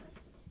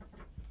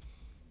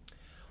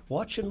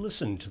Watch and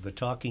listen to the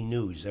Talking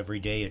News every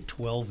day at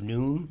 12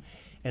 noon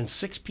and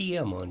 6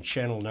 p.m. on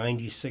Channel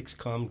 96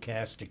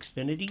 Comcast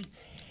Xfinity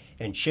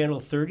and Channel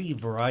 30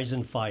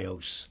 Verizon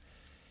Fios.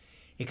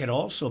 It can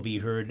also be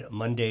heard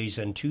Mondays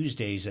and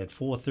Tuesdays at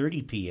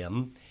 4:30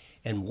 p.m.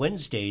 and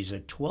Wednesdays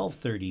at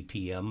 12:30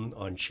 p.m.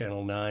 on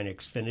Channel 9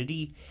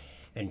 Xfinity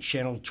and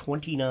Channel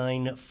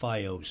 29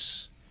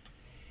 Fios.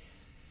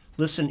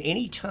 Listen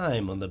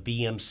anytime on the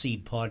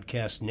BMC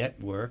Podcast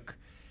Network,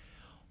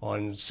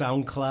 on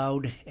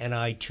SoundCloud and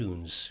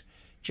iTunes.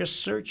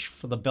 Just search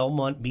for the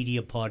Belmont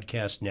Media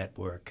Podcast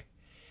Network.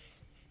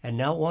 And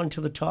now on to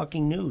the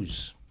Talking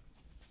News.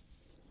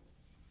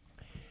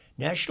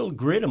 National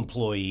Grid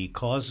employee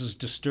causes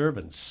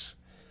disturbance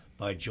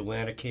by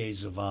Joanna K.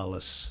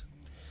 Zavalis.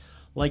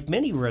 Like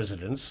many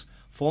residents,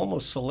 former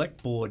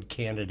Select Board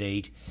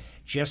candidate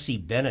Jessie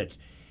Bennett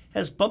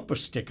has bumper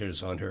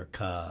stickers on her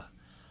car.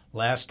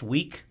 Last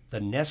week,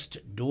 the Nest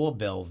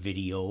doorbell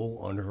video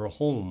on her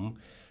home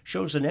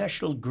shows a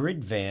National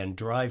Grid van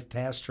drive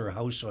past her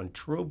house on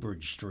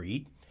Trowbridge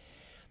Street,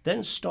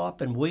 then stop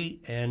and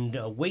wait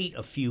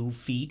a few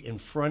feet in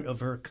front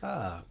of her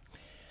car.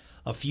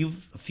 A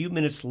few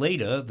minutes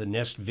later, the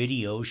Nest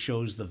video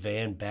shows the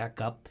van back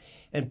up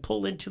and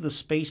pull into the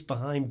space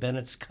behind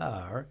Bennett's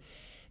car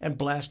and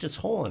blast its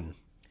horn.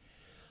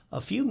 A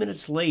few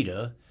minutes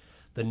later,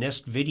 the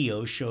Nest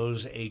video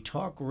shows a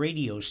talk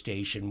radio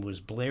station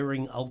was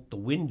blaring out the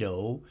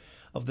window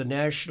of the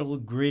National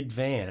Grid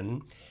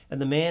van,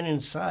 and the man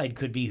inside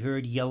could be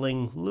heard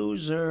yelling,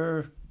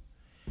 "Loser!"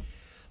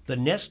 The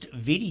Nest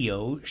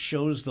video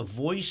shows the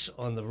voice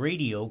on the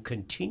radio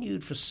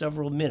continued for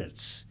several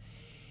minutes.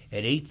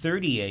 At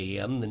 8:30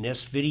 a.m., the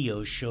Nest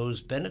video shows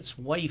Bennett's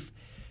wife,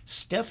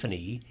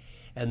 Stephanie,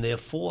 and their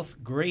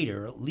fourth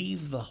grader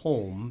leave the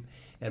home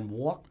and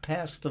walk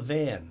past the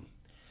van.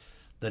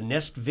 The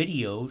Nest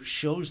video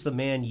shows the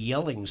man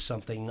yelling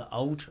something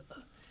out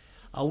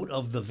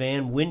of the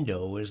van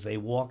window as they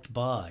walked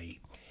by.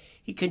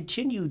 He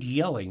continued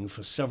yelling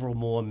for several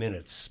more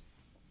minutes.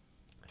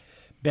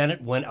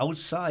 Bennett went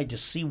outside to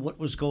see what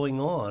was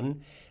going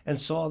on and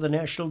saw the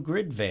National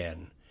Grid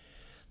van.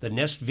 The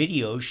Nest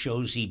video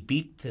shows he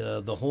beeped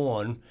the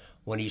horn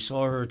when he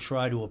saw her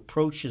try to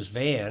approach his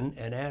van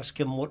and ask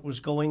him what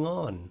was going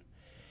on.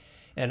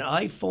 An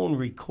iPhone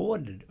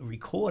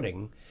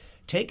recording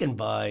taken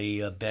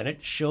by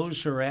Bennett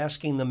shows her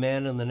asking the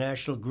man in the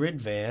National Grid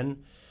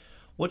van,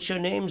 "What's your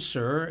name,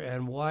 sir,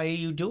 and why are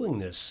you doing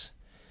this?"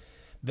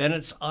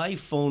 Bennett's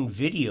iPhone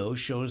video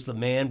shows the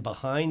man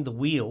behind the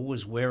wheel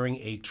was wearing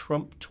a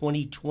Trump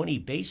 2020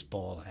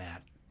 baseball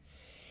hat.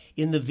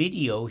 In the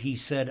video, he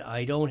said,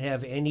 "I don't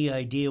have any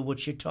idea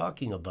what you're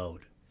talking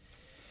about."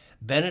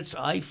 Bennett's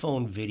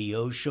iPhone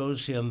video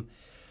shows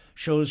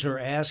her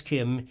ask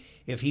him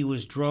if he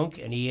was drunk,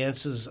 and he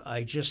answers,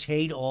 "I just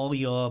hate all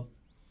your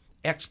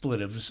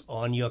expletives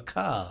on your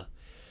car."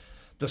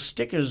 The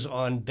stickers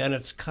on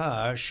Bennett's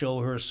car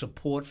show her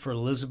support for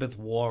Elizabeth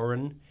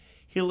Warren,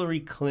 Hillary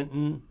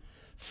Clinton,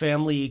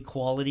 Family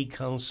Equality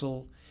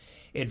Council,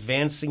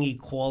 advancing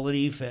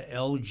equality for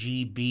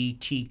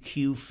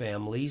LGBTQ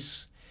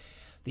families.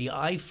 The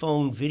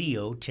iPhone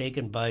video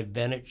taken by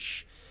Bennett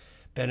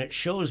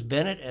shows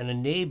Bennett and a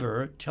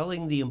neighbor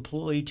telling the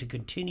employee to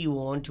continue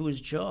on to his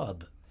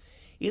job.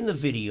 In the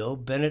video,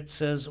 Bennett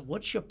says,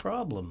 "What's your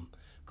problem?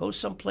 Go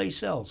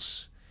someplace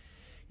else.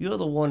 You're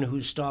the one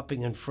who's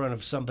stopping in front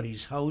of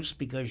somebody's house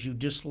because you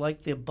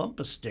dislike their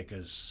bumper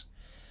stickers.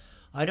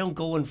 I don't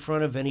go in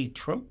front of any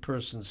Trump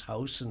person's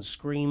house and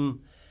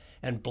scream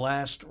and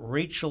blast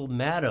Rachel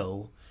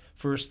Maddow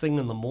first thing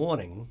in the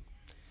morning."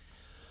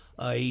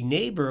 A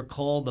neighbor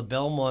called the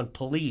Belmont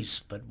police,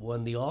 but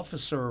when the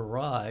officer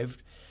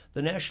arrived,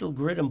 the National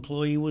Grid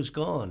employee was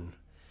gone.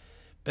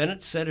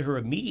 Bennett said her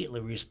immediate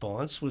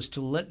response was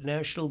to let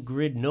National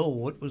Grid know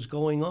what was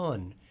going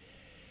on.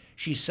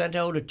 She sent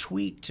out a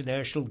tweet to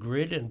National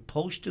Grid and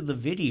posted the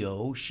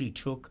video she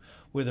took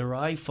with her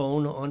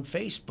iPhone on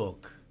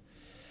Facebook.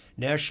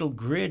 National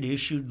Grid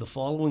issued the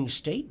following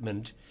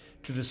statement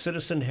to the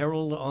Citizen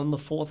Herald on the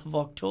 4th of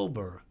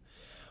October.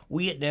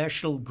 "We at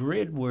National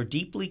Grid were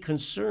deeply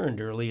concerned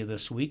earlier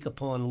this week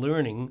upon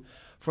learning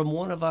from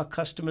one of our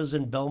customers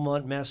in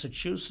Belmont,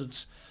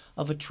 Massachusetts,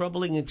 of a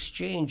troubling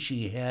exchange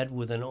she had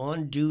with an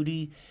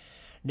on-duty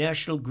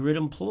National Grid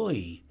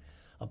employee.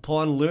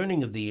 Upon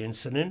learning of the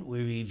incident,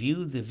 we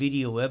reviewed the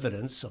video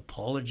evidence,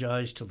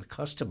 apologized to the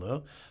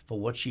customer for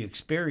what she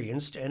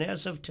experienced, and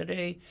as of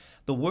today,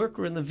 the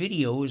worker in the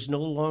video is no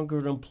longer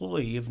an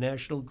employee of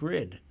National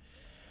Grid.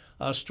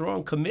 Our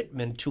strong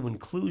commitment to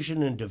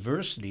inclusion and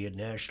diversity at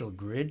National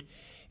Grid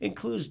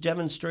includes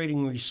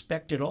demonstrating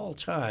respect at all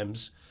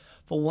times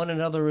for one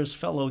another as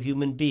fellow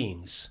human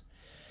beings."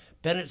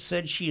 Bennett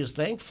said she is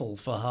thankful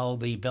for how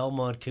the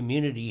Belmont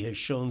community has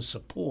shown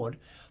support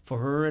for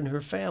her and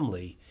her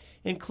family,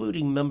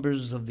 including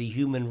members of the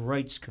Human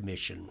Rights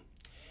Commission.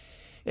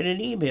 In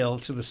an email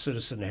to the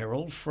Citizen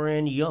Herald,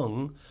 Fran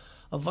Young,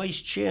 a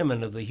vice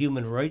chairman of the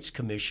Human Rights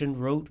Commission,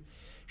 wrote,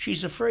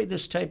 "She's afraid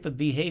this type of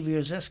behavior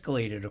has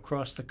escalated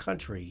across the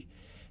country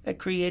and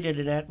created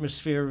an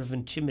atmosphere of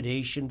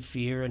intimidation,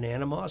 fear, and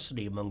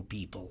animosity among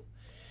people.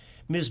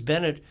 Ms.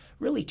 Bennett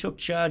really took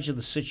charge of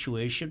the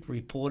situation,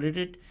 reported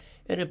it,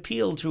 and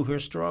appealed to her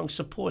strong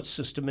support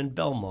system in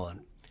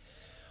Belmont.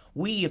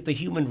 We at the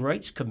Human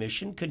Rights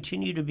Commission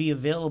continue to be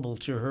available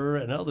to her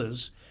and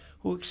others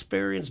who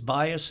experience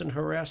bias and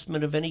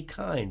harassment of any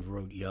kind,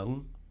 wrote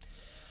Young.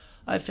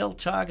 I felt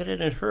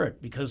targeted and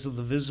hurt because of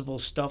the visible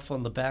stuff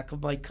on the back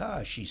of my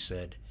car, she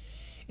said,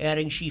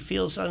 adding she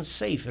feels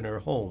unsafe in her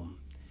home.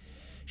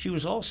 She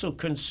was also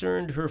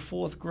concerned her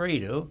fourth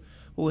grader,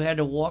 who had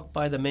to walk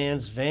by the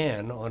man's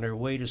van on her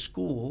way to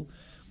school,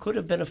 could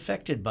have been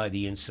affected by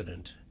the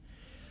incident.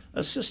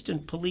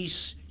 Assistant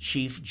Police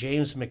Chief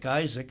James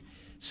McIsaac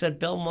said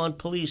Belmont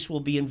Police will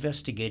be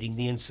investigating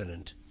the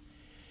incident.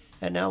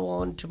 And now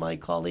on to my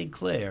colleague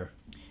Claire.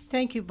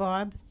 Thank you,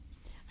 Bob.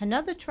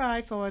 Another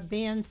try for a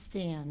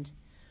bandstand.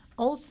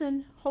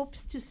 Olson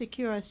hopes to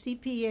secure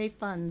CPA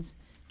funds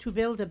to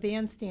build a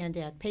bandstand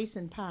at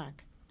Payson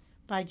Park,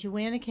 by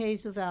Joanna K.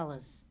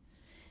 Zuvelis.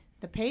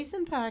 The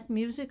Payson Park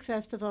Music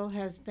Festival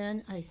has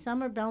been a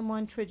summer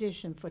Belmont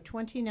tradition for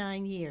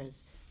 29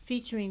 years,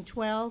 featuring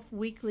 12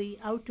 weekly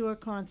outdoor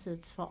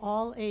concerts for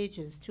all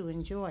ages to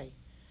enjoy.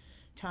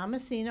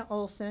 Thomasina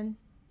Olson,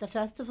 the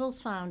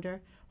festival's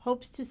founder,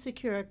 hopes to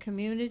secure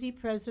Community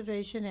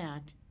Preservation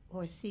Act,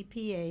 or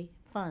CPA,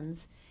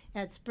 funds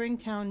at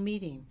Springtown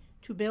meeting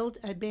to build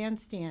a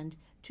bandstand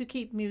to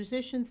keep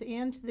musicians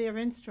and their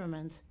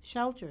instruments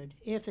sheltered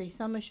if a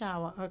summer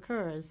shower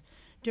occurs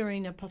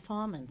during a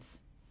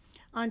performance.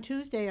 On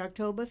Tuesday,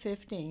 October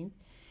 15th,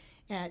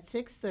 at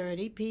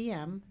 6:30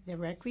 p.m., the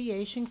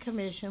Recreation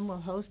Commission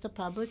will host a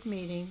public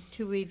meeting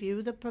to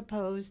review the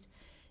proposed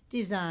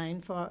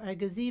design for a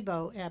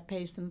gazebo at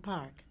Payson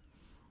Park.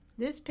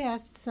 This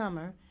past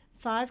summer,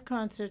 5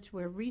 concerts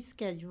were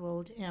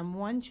rescheduled and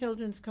 1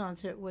 children's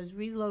concert was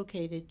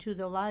relocated to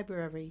the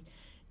library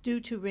due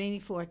to rainy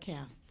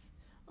forecasts.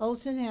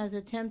 Olson has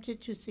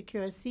attempted to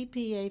secure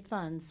CPA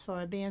funds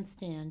for a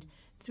bandstand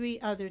 3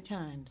 other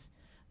times.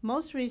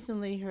 Most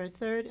recently, her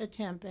third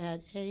attempt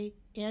at an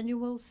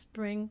annual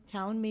spring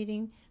town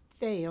meeting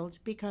failed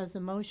because a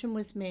motion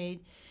was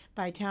made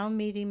by town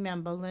meeting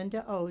member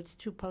Linda Oates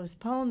to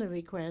postpone the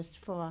request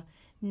for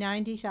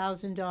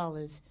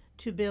 $90,000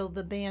 to build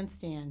the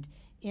bandstand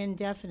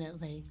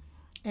indefinitely,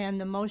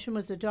 and the motion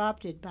was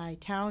adopted by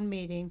town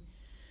meeting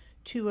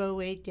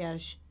 208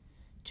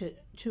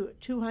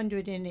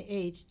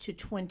 to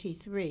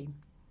 23.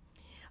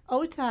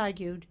 Oates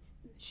argued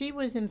she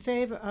was in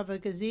favor of a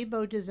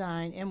gazebo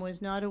design and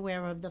was not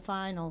aware of the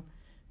final,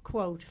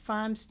 quote,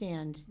 farm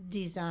stand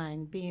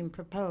design being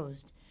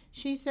proposed.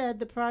 She said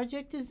the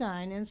project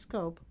design and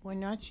scope were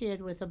not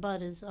shared with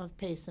abutters of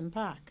Payson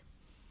Park.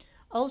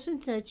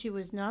 Olson said she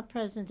was not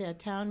present at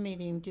town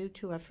meeting due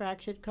to a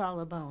fractured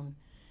collarbone.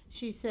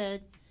 She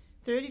said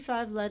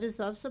 35 letters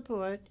of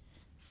support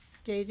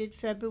dated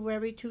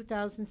February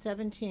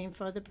 2017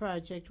 for the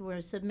project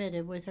were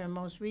submitted with her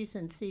most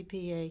recent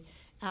CPA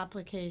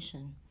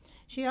application.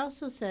 She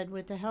also said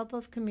with the help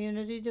of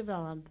community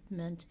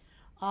development,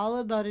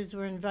 all abutters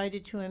were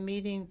invited to a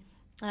meeting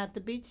at the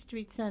Beach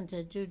Street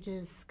Center to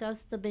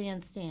discuss the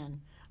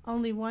bandstand.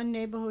 Only one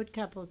neighborhood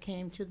couple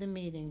came to the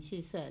meeting,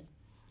 she said.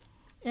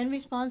 In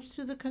response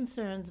to the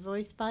concerns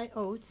voiced by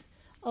Oates,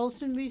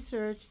 Olson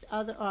researched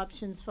other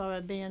options for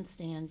a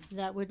bandstand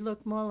that would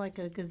look more like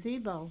a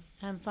gazebo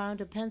and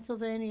found a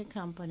Pennsylvania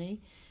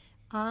company,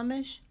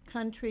 Amish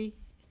Country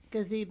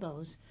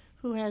Gazebos,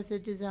 who has a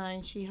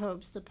design she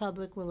hopes the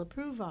public will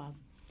approve of.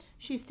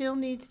 She still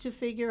needs to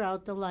figure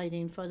out the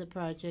lighting for the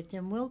project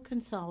and will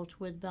consult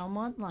with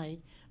Belmont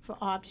Light for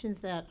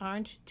options that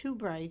aren't too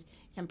bright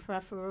and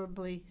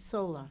preferably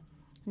solar.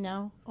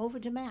 Now, over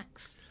to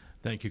Max.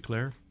 Thank you,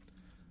 Claire.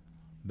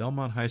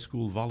 Belmont High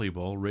School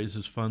Volleyball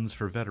raises funds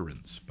for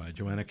veterans by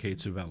Joanna K.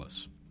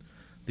 Zuvelis.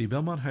 The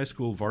Belmont High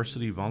School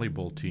varsity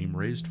volleyball team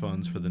raised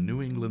funds for the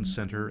New England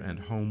Center and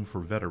Home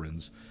for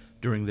Veterans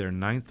during their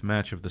 9th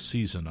match of the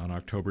season on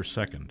October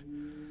 2nd.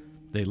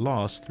 They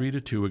lost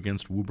 3-2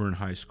 against Woburn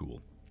High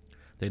School.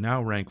 They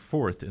now rank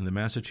 4th in the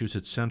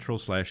Massachusetts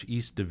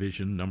Central/East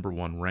Division No.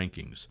 1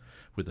 rankings,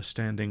 with a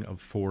standing of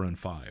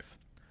 4-5.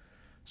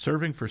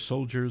 Serving for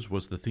Soldiers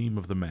was the theme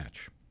of the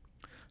match.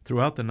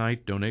 Throughout the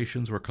night,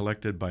 donations were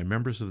collected by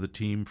members of the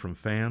team from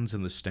fans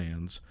in the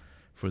stands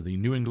for the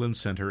New England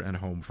Center and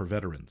Home for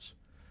Veterans.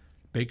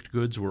 Baked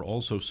goods were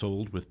also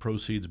sold, with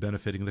proceeds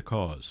benefiting the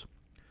cause.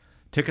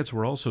 Tickets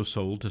were also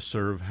sold to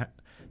serve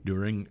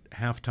during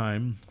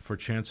halftime for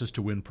chances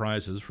to win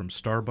prizes from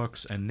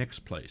Starbucks and Nick's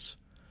Place.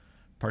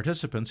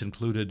 Participants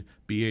included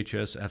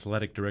BHS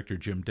Athletic Director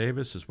Jim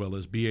Davis as well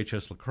as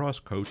BHS lacrosse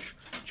coach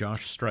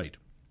Josh Streit.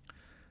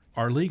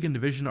 Our league and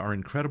division are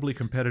incredibly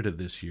competitive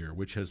this year,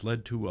 which has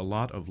led to a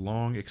lot of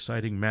long,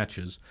 exciting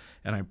matches,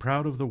 and I'm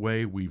proud of the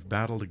way we've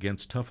battled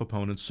against tough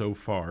opponents so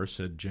far,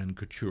 said Jen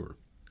Couture.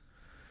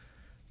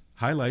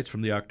 Highlights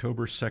from the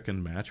October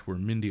 2nd match were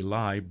Mindy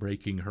Lai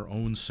breaking her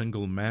own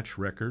single match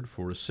record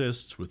for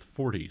assists with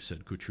 40,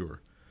 said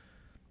Couture.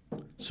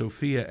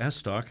 Sophia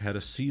Estock had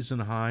a season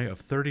high of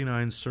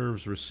 39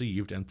 serves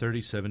received and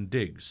 37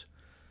 digs.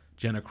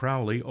 Jenna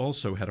Crowley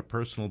also had a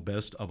personal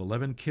best of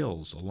 11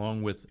 kills,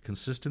 along with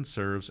consistent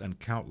serves and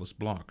countless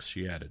blocks,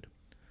 she added.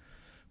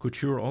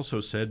 Couture also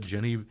said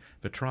Jenny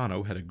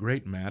Vetrano had a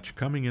great match,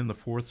 coming in the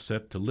fourth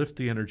set to lift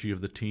the energy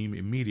of the team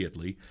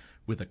immediately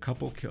with a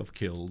couple of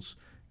kills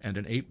and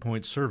an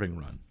 8-point serving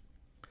run.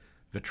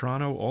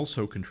 Vetrano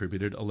also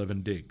contributed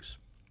 11 digs.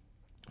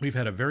 We've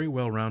had a very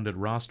well-rounded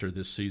roster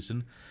this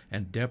season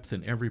and depth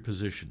in every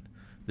position.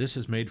 This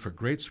has made for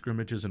great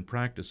scrimmages and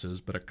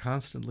practices, but a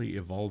constantly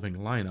evolving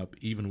lineup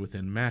even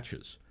within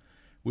matches.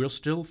 We're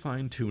still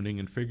fine-tuning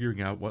and figuring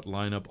out what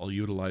lineup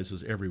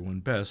utilizes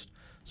everyone best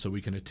so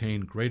we can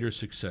attain greater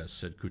success,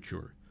 said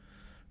Couture.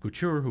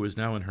 Couture, who is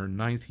now in her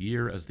 9th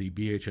year as the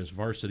BHS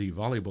varsity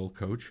volleyball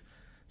coach,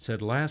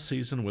 said last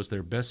season was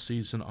their best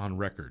season on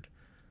record.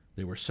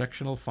 They were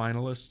sectional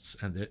finalists,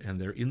 and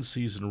their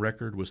in-season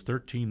record was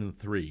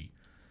 13-3.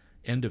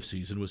 End of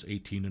season was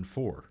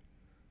 18-4.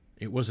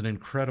 It was an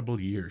incredible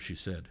year, she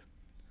said.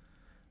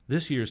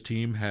 This year's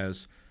team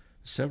has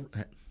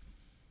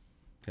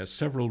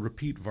several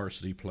repeat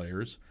varsity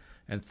players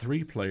and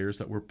 3 players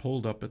that were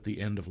pulled up at the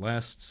end of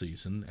last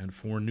season and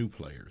 4 new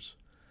players.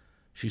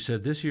 She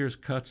said this year's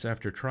cuts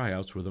after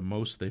tryouts were the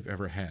most they've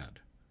ever had.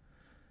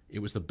 It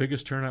was the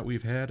biggest turnout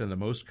we've had and the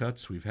most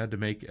cuts we've had to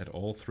make at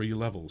all 3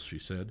 levels, she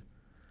said.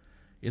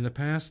 In the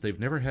past, they've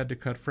never had to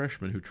cut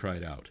freshmen who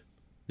tried out.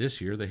 This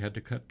year, they had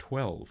to cut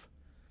 12.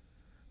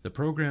 The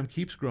program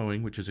keeps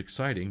growing, which is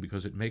exciting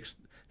because it makes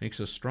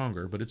us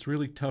stronger, but it's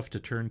really tough to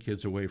turn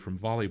kids away from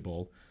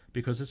volleyball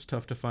because it's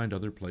tough to find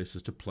other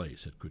places to play,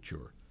 said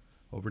Couture.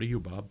 Over to you,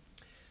 Bob.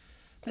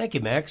 Thank you,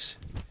 Max.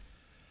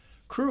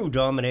 Crew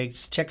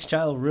dominates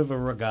Textile River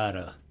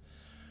Regatta.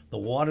 The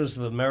waters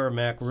of the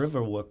Merrimack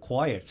River were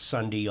quiet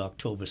Sunday,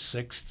 October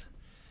 6th,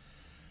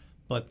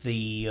 but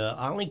the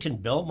Arlington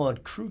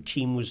Belmont crew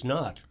team was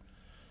not.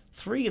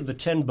 3 of the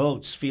 10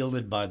 boats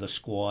fielded by the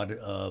squad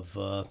of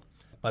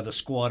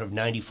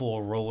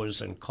 94 rowers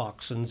and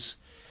coxswains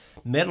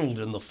medaled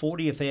in the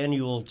 40th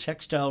annual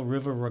Textile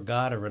River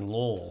Regatta in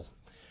Lowell.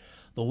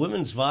 The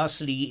women's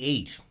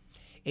varsity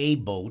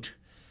 8A boat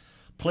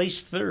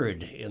placed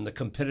 3rd in the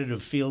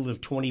competitive field of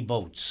 20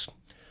 boats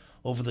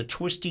over the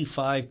twisty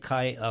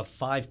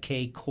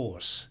 5K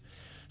course.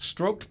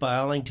 Stroked by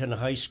Arlington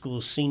High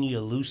School senior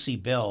Lucy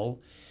Bell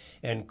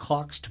and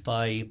coxed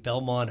by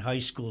Belmont High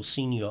School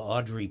senior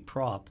Audrey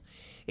Propp,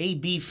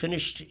 AB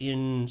finished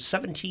in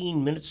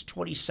 17 minutes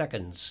 20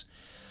 seconds,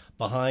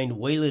 behind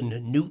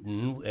Waylon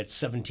Newton at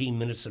 17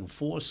 minutes and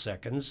 4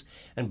 seconds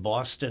and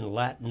Boston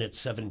Latin at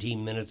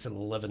 17 minutes and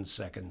 11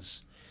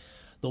 seconds.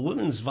 The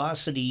women's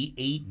varsity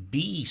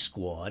 8B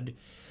squad,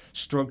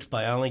 stroked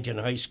by Arlington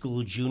High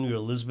School junior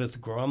Elizabeth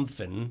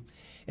Gromfin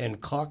and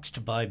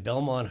coxed by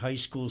Belmont High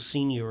School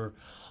senior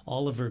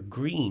Oliver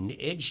Green,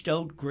 edged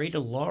out Greater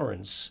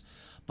Lawrence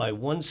by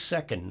 1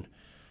 second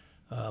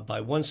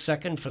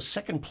for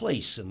second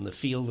place in the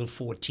field of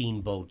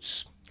 14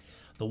 boats.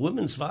 The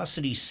women's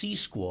varsity C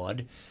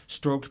squad,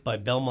 stroked by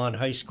Belmont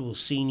High School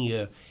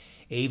senior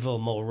Ava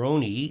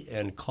Mulroney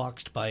and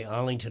coxed by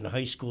Arlington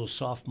High School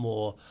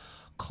sophomore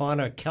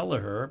Connor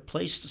Kelleher,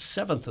 placed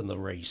 7th in the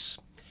race.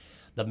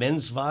 The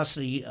men's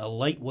varsity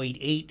lightweight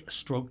 8,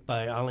 stroked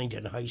by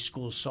Arlington High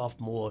School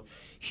sophomore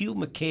Hugh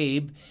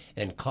McCabe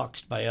and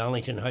coxed by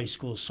Arlington High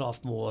School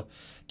sophomore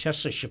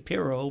Tessa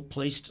Shapiro,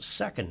 placed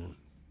 2nd.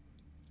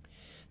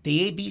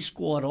 The AB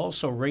squad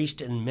also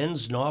raced in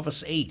men's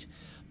novice 8,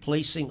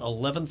 placing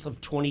 11th of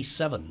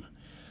 27.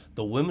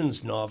 The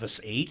women's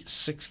novice 8,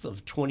 6th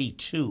of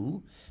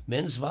 22.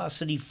 Men's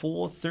varsity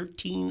 4,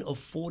 13 of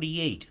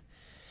 48.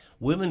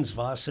 Women's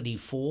varsity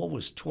 4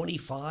 was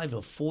 25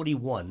 of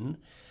 41.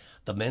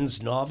 The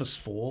men's novice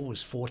 4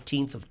 was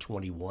 14th of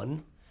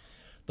 21.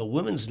 The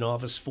women's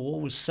novice 4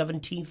 was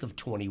 17th of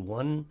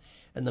 21.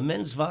 And the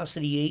men's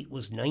varsity 8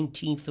 was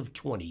 19th of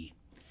 20.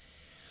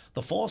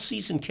 The fall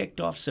season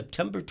kicked off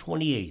September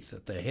 28th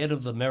at the head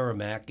of the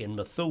Merrimack in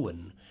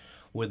Methuen,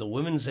 where the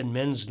women's and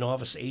men's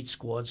novice 8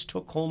 squads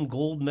took home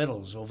gold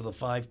medals over the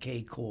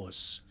 5K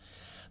course.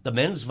 The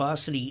men's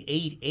varsity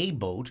 8A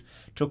boat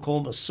took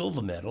home a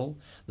silver medal.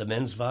 The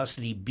men's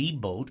varsity B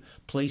boat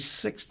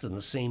placed 6th in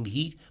the same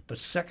heat, but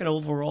 2nd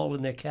overall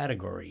in their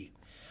category.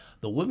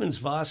 The women's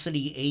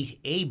varsity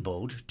 8A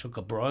boat took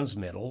a bronze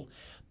medal,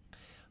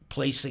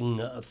 placing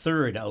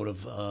 3rd out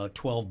of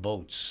 12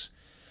 boats.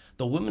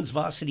 The women's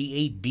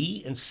varsity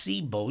 8B and C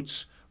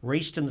boats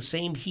raced in the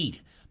same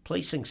heat,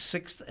 placing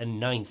 6th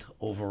and 9th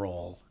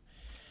overall.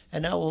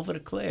 And now over to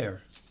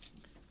Claire.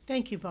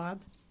 Thank you,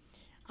 Bob.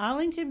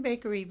 Arlington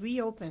Bakery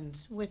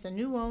reopens with a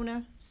new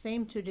owner,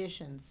 same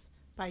traditions,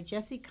 by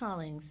Jesse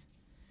Collings.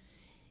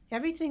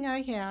 Everything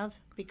I have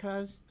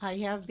because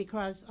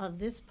of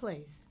this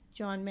place,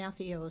 John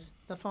Matthews,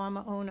 the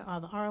former owner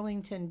of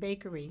Arlington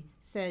Bakery,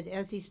 said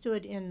as he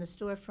stood in the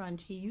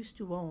storefront he used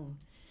to own.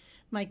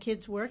 My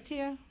kids worked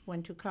here,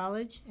 went to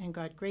college, and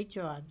got great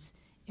jobs,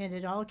 and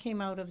it all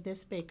came out of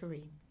this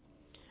bakery.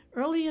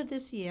 Earlier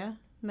this year,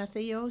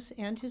 Matthews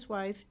and his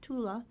wife,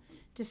 Tula,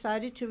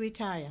 decided to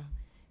retire,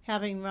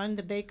 having run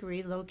the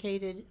bakery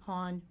located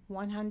on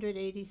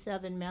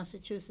 187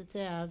 Massachusetts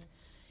Ave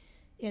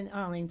in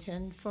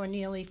Arlington for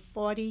nearly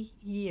 40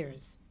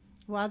 years.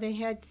 While they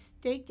had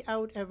staked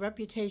out a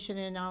reputation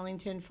in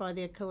Arlington for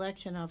their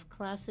collection of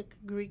classic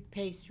Greek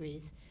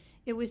pastries,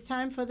 it was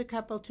time for the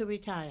couple to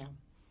retire.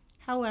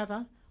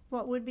 However,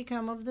 what would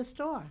become of the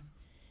store?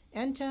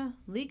 Enter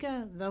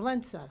Lika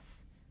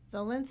Valensas.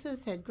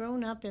 Valensas had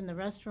grown up in the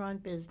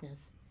restaurant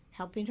business,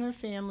 helping her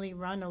family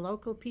run a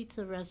local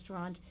pizza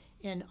restaurant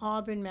in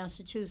Auburn,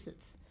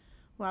 Massachusetts.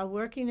 While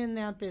working in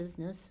that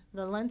business,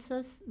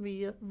 Valensas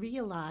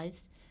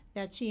realized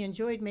that she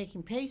enjoyed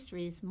making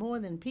pastries more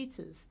than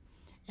pizzas,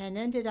 and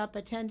ended up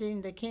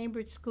attending the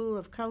Cambridge School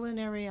of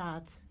Culinary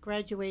Arts,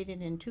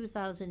 graduating in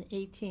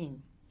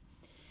 2018.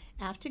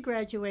 After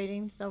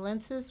graduating,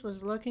 Valensas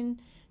was looking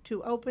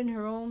to open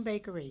her own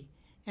bakery,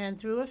 and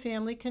through a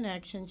family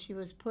connection, she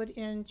was put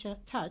in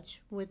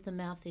touch with the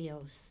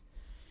Mattheos.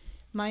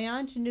 My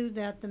aunt knew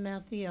that the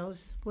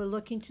Mattheos were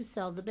looking to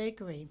sell the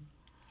bakery.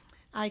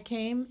 I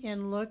came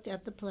and looked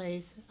at the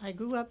place. I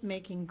grew up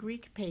making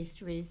Greek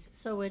pastries,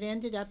 so it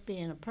ended up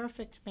being a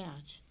perfect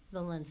match,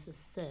 Valensas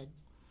said.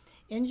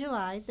 In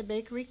July, the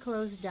bakery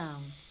closed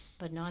down,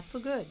 but not for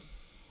good.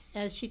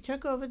 As she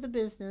took over the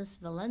business,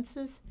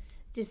 Valensas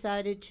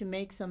decided to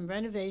make some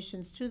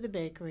renovations to the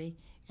bakery,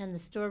 and the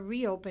store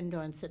reopened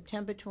on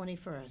September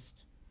 21st.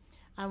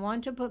 I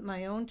want to put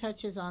my own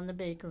touches on the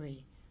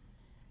bakery.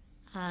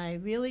 I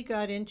really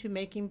got into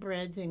making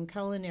breads in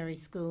culinary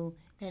school,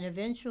 and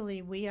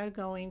eventually we are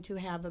going to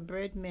have a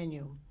bread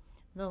menu,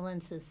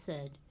 Valensas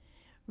said.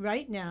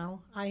 Right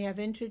now, I have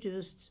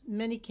introduced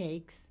mini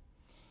cakes,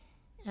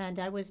 and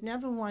I was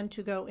never one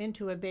to go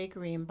into a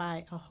bakery and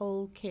buy a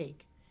whole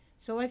cake.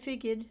 So I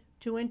figured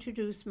to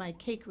introduce my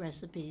cake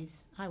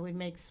recipes, I would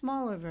make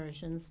smaller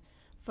versions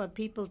for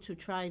people to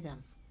try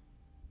them.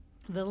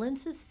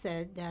 Valensas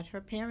said that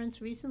her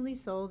parents recently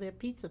sold their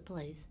pizza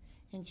place,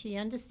 and she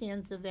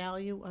understands the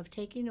value of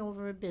taking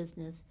over a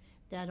business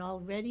that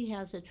already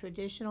has a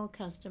traditional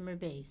customer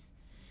base.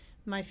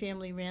 My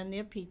family ran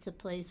their pizza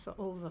place for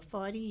over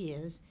 40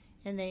 years,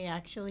 and they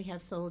actually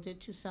have sold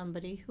it to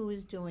somebody who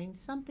is doing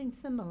something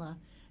similar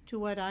to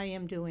what I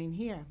am doing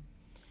here.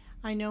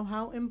 I know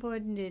how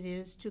important it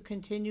is to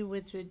continue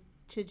with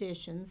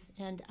traditions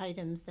and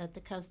items that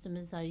the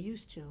customers are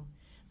used to,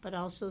 but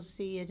also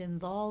see it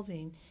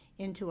evolving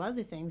into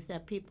other things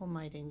that people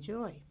might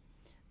enjoy,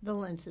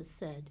 Valensas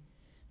said.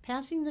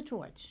 Passing the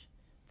torch,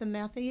 the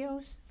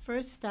Mattheos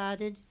first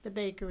started the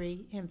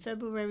bakery in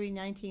February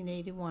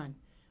 1981.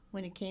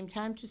 When it came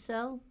time to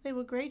sell, they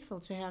were grateful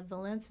to have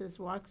Valensas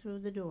walk through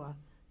the door,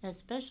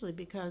 especially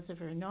because of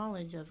her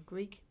knowledge of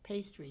Greek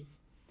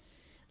pastries.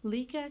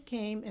 Lika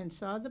came and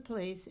saw the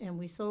place, and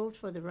we sold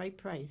for the right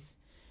price.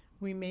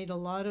 We made a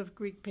lot of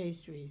Greek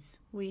pastries.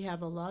 We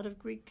have a lot of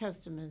Greek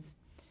customers.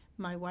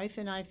 My wife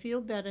and I feel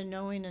better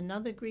knowing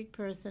another Greek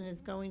person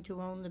is going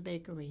to own the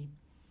bakery,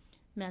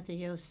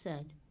 Mattheos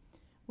said.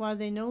 While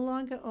they no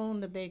longer own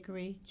the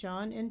bakery,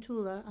 John and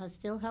Tula are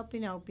still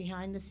helping out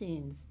behind the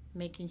scenes,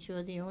 making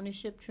sure the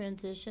ownership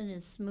transition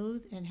is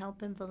smooth and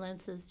helping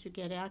Valensas to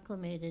get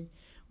acclimated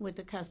with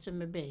the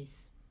customer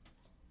base.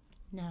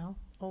 Now,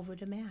 over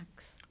to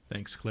Max.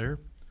 Thanks, Claire.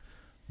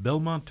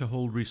 Belmont to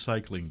hold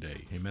Recycling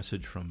Day, a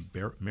message from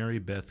Mary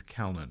Beth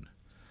Calnan.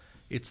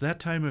 It's that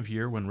time of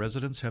year when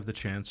residents have the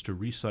chance to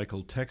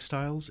recycle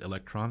textiles,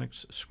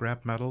 electronics,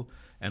 scrap metal,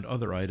 and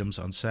other items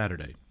on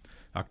Saturday,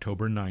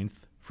 October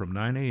 9th, from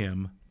 9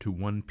 a.m. to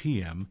 1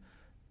 p.m.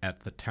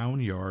 at the Town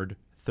Yard,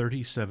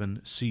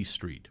 37 C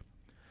Street.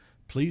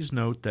 Please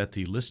note that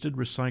the listed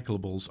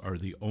recyclables are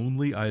the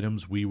only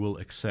items we will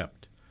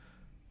accept.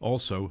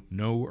 Also,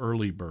 no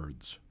early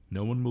birds.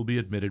 No one will be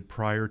admitted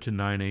prior to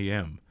 9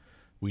 a.m.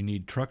 We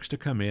need trucks to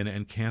come in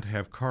and can't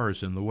have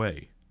cars in the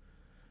way.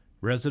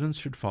 Residents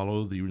should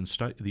follow the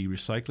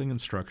recycling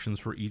instructions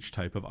for each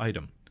type of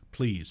item.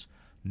 Please,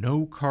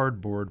 no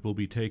cardboard will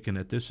be taken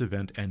at this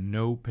event and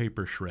no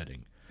paper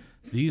shredding.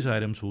 These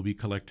items will be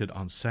collected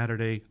on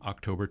Saturday,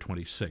 October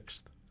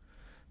 26th.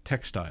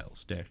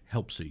 Textiles,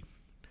 HELPSI.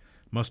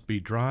 Must be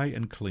dry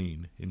and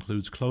clean.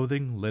 Includes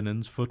clothing,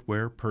 linens,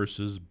 footwear,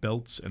 purses,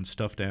 belts, and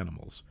stuffed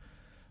animals.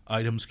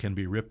 Items can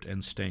be ripped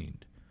and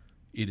stained.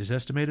 It is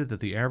estimated that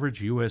the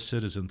average U.S.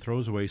 citizen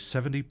throws away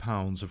 70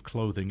 pounds of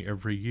clothing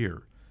every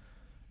year.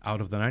 Out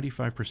of the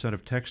 95%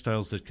 of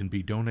textiles that can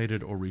be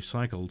donated or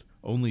recycled,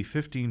 only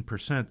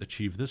 15%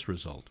 achieve this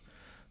result.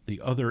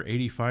 The other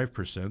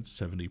 85%,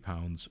 70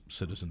 pounds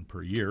citizen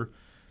per year,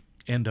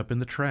 end up in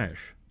the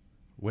trash.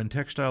 When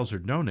textiles are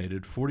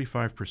donated,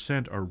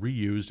 45% are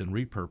reused and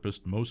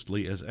repurposed,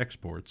 mostly as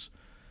exports.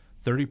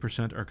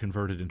 30% are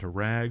converted into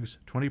rags.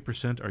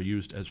 20% are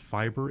used as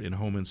fiber in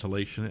home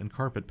insulation and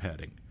carpet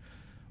padding.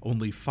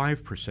 Only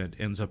 5%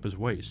 ends up as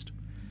waste.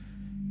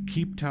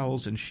 Keep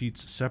towels and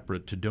sheets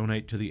separate to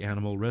donate to the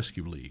Animal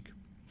Rescue League.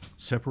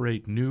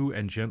 Separate new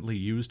and gently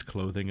used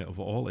clothing of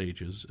all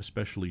ages,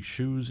 especially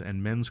shoes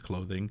and men's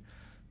clothing,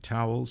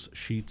 towels,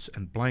 sheets,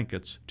 and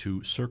blankets,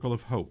 to Circle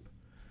of Hope.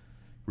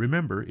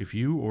 Remember, if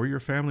you or your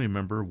family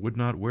member would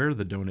not wear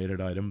the donated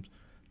items,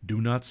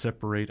 do not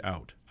separate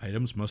out.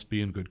 Items must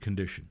be in good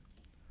condition.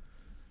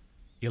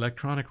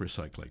 Electronic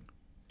recycling.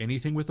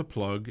 Anything with a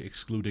plug,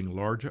 excluding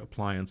large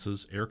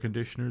appliances, air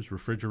conditioners,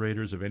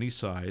 refrigerators of any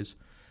size,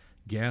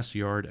 gas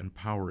yard and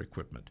power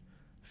equipment.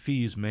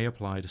 Fees may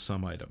apply to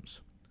some items.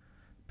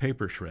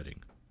 Paper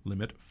shredding.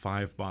 Limit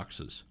 5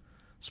 boxes.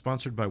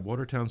 Sponsored by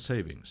Watertown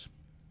Savings.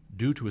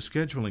 Due to a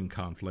scheduling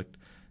conflict,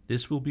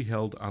 this will be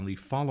held on the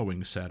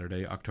following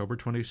Saturday, October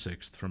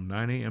 26th, from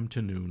 9 a.m.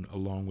 to noon,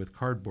 along with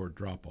cardboard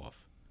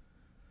drop-off.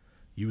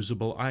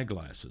 Usable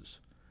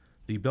eyeglasses.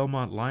 The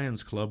Belmont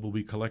Lions Club will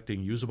be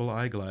collecting usable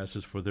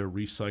eyeglasses for their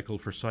Recycle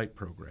for Sight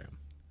program.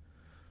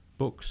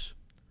 Books.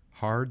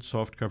 Hard,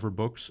 softcover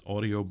books,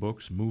 audio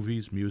books,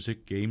 movies,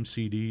 music, game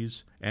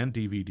CDs, and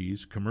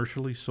DVDs,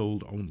 commercially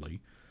sold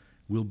only,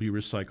 will be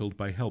recycled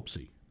by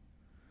Helpsy.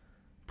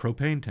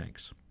 Propane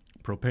tanks.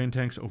 Propane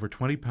tanks over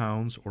 20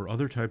 pounds or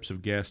other types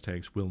of gas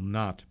tanks will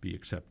not be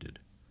accepted.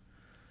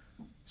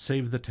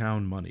 Save the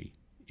town money.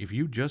 If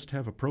you just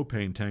have a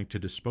propane tank to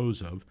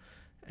dispose of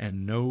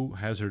and no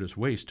hazardous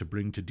waste to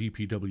bring to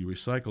DPW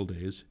Recycle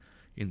Days,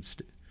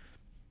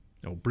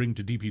 bring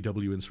to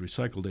DPW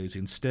Recycle Days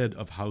instead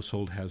of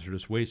Household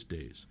Hazardous Waste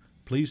Days,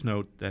 please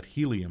note that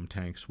helium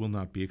tanks will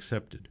not be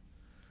accepted.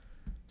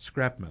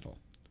 Scrap metal.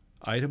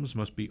 Items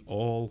must be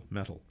all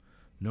metal.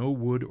 No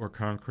wood or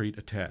concrete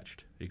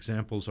attached.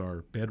 Examples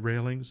are bed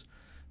railings,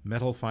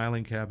 metal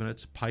filing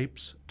cabinets,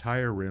 pipes,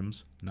 tire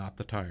rims, not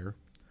the tire,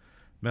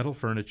 metal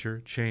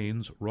furniture,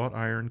 chains, wrought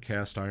iron,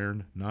 cast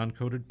iron,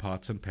 non-coated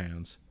pots and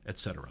pans,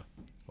 etc.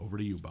 Over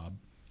to you, Bob.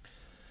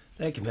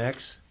 Thank you,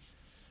 Max.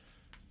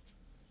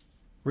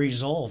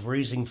 Resolve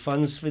raising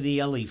funds for the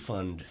Ellie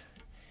Fund.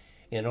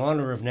 In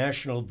honor of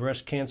National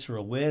Breast Cancer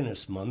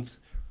Awareness Month,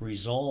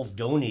 Resolve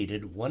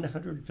donated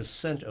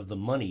 100% of the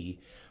money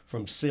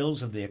from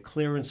sales of their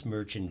clearance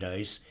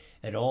merchandise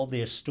at all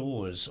their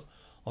stores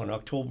on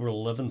October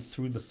 11th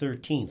through the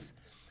 13th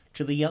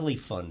to the Ellie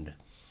Fund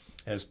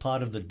as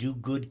part of the Do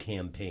Good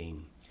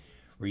campaign.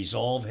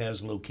 Resolve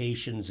has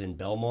locations in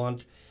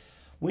Belmont,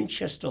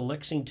 Winchester,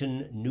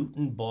 Lexington,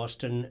 Newton,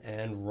 Boston,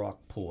 and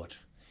Rockport.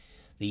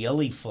 The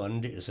Ellie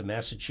Fund is a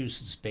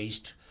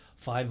Massachusetts-based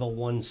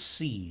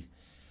 501c3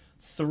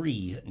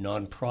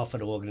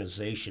 nonprofit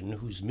organization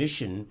whose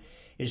mission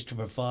is to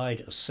provide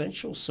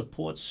essential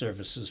support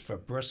services for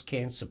breast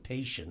cancer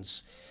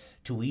patients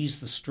to ease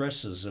the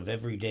stresses of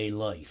everyday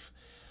life,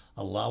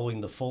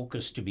 allowing the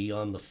focus to be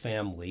on the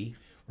family,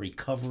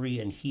 recovery,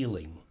 and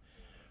healing.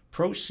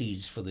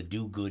 Proceeds for the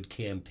Do Good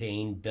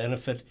campaign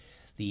benefit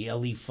the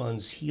Ellie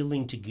Fund's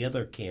Healing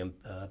Together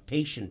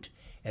patient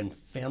and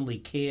family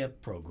care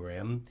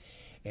program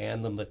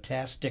and the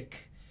Metastatic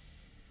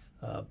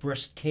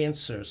breast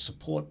cancer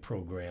support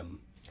program,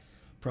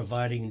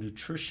 providing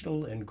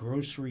nutritional and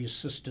grocery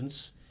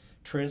assistance,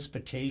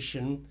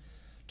 transportation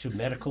to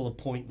medical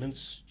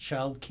appointments,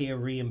 child care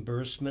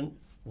reimbursement,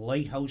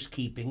 light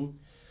housekeeping,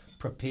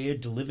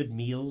 prepared delivered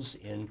meals,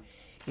 and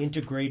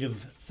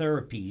integrative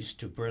therapies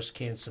to breast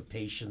cancer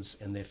patients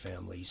and their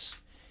families.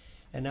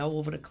 And now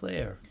over to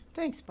Claire.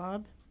 Thanks,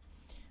 Bob.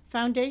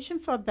 Foundation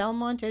for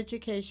Belmont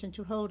Education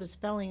to hold a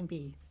spelling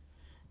bee.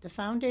 The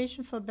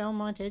Foundation for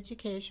Belmont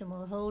Education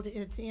will hold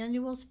its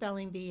annual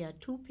spelling bee at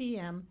 2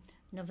 p.m.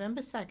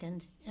 November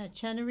 2nd at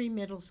Chenery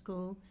Middle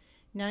School,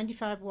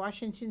 95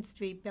 Washington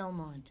Street,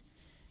 Belmont.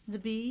 The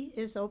bee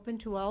is open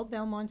to all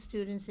Belmont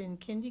students in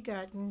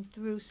kindergarten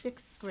through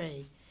 6th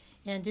grade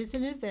and is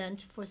an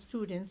event for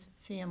students,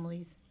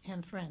 families,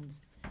 and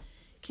friends.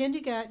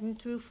 Kindergarten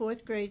through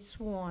 4th grade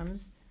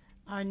swarms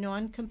are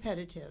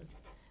non-competitive.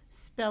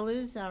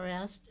 Spellers are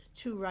asked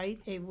to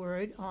write a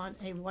word on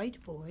a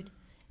whiteboard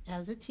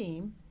as a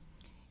team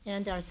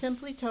and are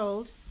simply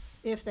told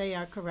if they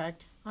are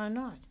correct or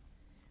not.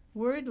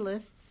 Word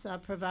lists are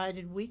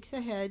provided weeks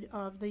ahead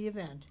of the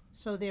event,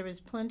 so there is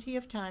plenty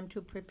of time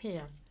to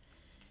prepare.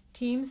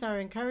 Teams are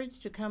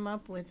encouraged to come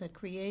up with a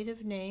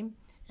creative name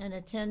and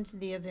attend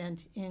the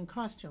event in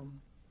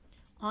costume.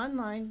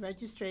 Online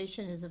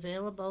registration is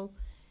available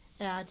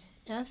at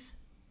F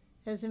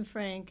as in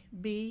Frank,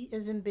 B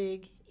as in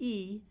Big,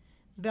 E,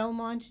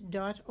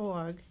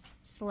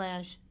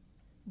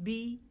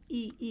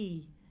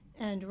 belmont.org/BEE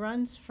and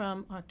runs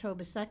from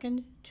October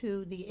 2nd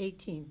to the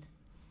 18th.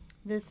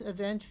 This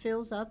event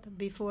fills up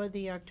before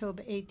the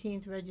October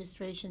 18th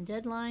registration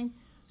deadline,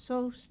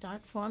 so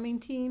start forming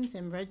teams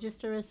and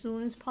register as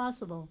soon as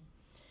possible.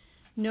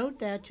 Note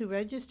that to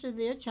register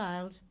their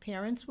child,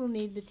 parents will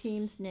need the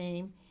team's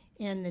name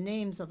and the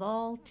names of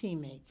all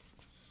teammates.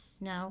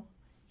 Now,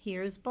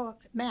 here's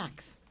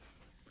Max.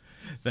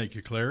 Thank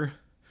you, Claire.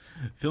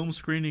 Film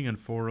screening and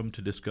forum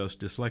to discuss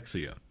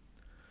dyslexia.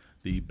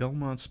 The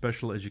Belmont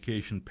Special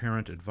Education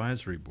Parent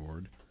Advisory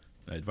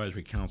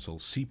Council,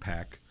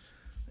 CPAC,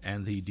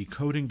 and the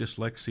Decoding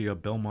Dyslexia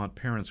Belmont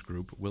Parents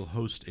Group will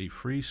host a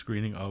free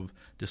screening of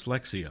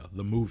Dyslexia,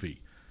 the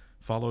movie,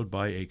 followed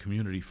by a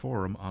community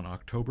forum on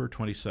October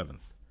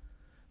 27th.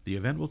 The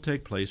event will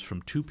take place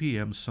from 2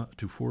 p.m.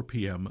 to 4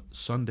 p.m.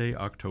 Sunday,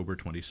 October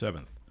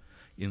 27th.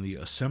 in the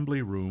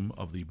Assembly Room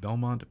of the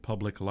Belmont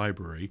Public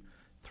Library,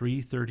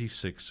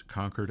 336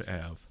 Concord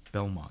Ave,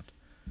 Belmont.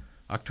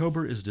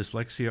 October is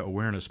Dyslexia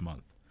Awareness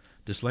Month.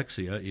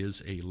 Dyslexia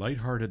is a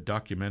lighthearted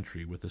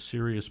documentary with a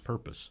serious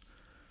purpose.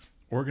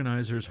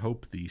 Organizers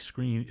hope the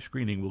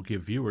screening will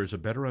give viewers a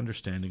better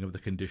understanding of the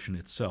condition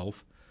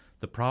itself,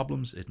 the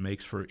problems it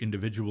makes for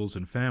individuals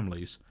and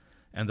families,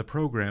 and the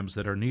programs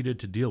that are needed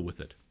to deal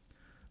with it.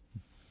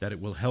 That it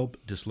will help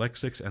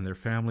dyslexics and their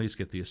families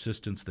get the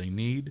assistance they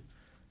need,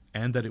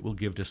 and that it will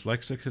give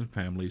dyslexics and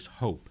families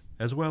hope,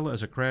 as well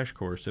as a crash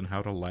course in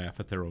how to laugh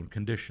at their own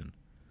condition.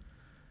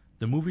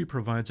 The movie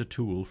provides a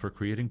tool for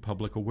creating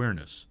public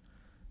awareness.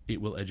 It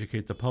will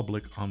educate the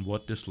public on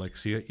what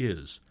dyslexia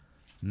is,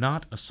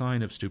 not a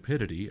sign of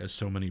stupidity, as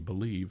so many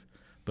believe,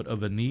 but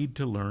of a need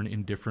to learn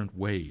in different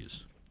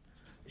ways.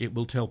 It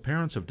will tell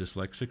parents of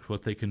dyslexics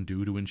what they can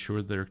do to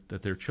ensure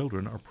that their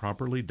children are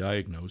properly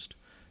diagnosed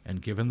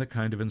and given the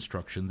kind of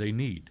instruction they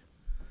need.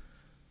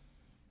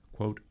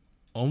 Quote,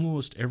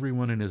 almost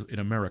everyone in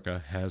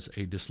America has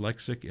a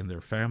dyslexic in their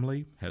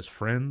family, has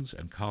friends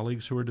and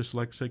colleagues who are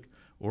dyslexic,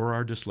 or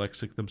are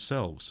dyslexic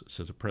themselves,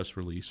 says a press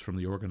release from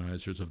the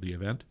organizers of the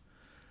event.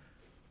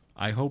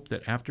 I hope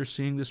that after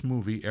seeing this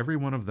movie, every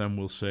one of them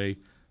will say,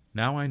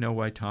 now I know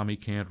why Tommy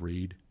can't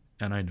read,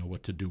 and I know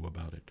what to do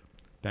about it.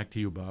 Back to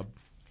you, Bob.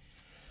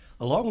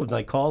 Along with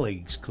my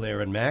colleagues,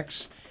 Claire and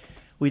Max,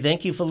 we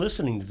thank you for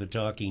listening to the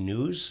Talking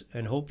News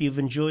and hope you've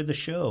enjoyed the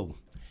show.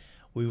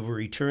 We will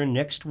return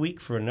next week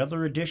for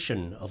another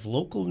edition of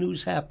local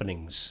news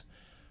happenings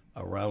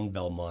around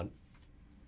Belmont.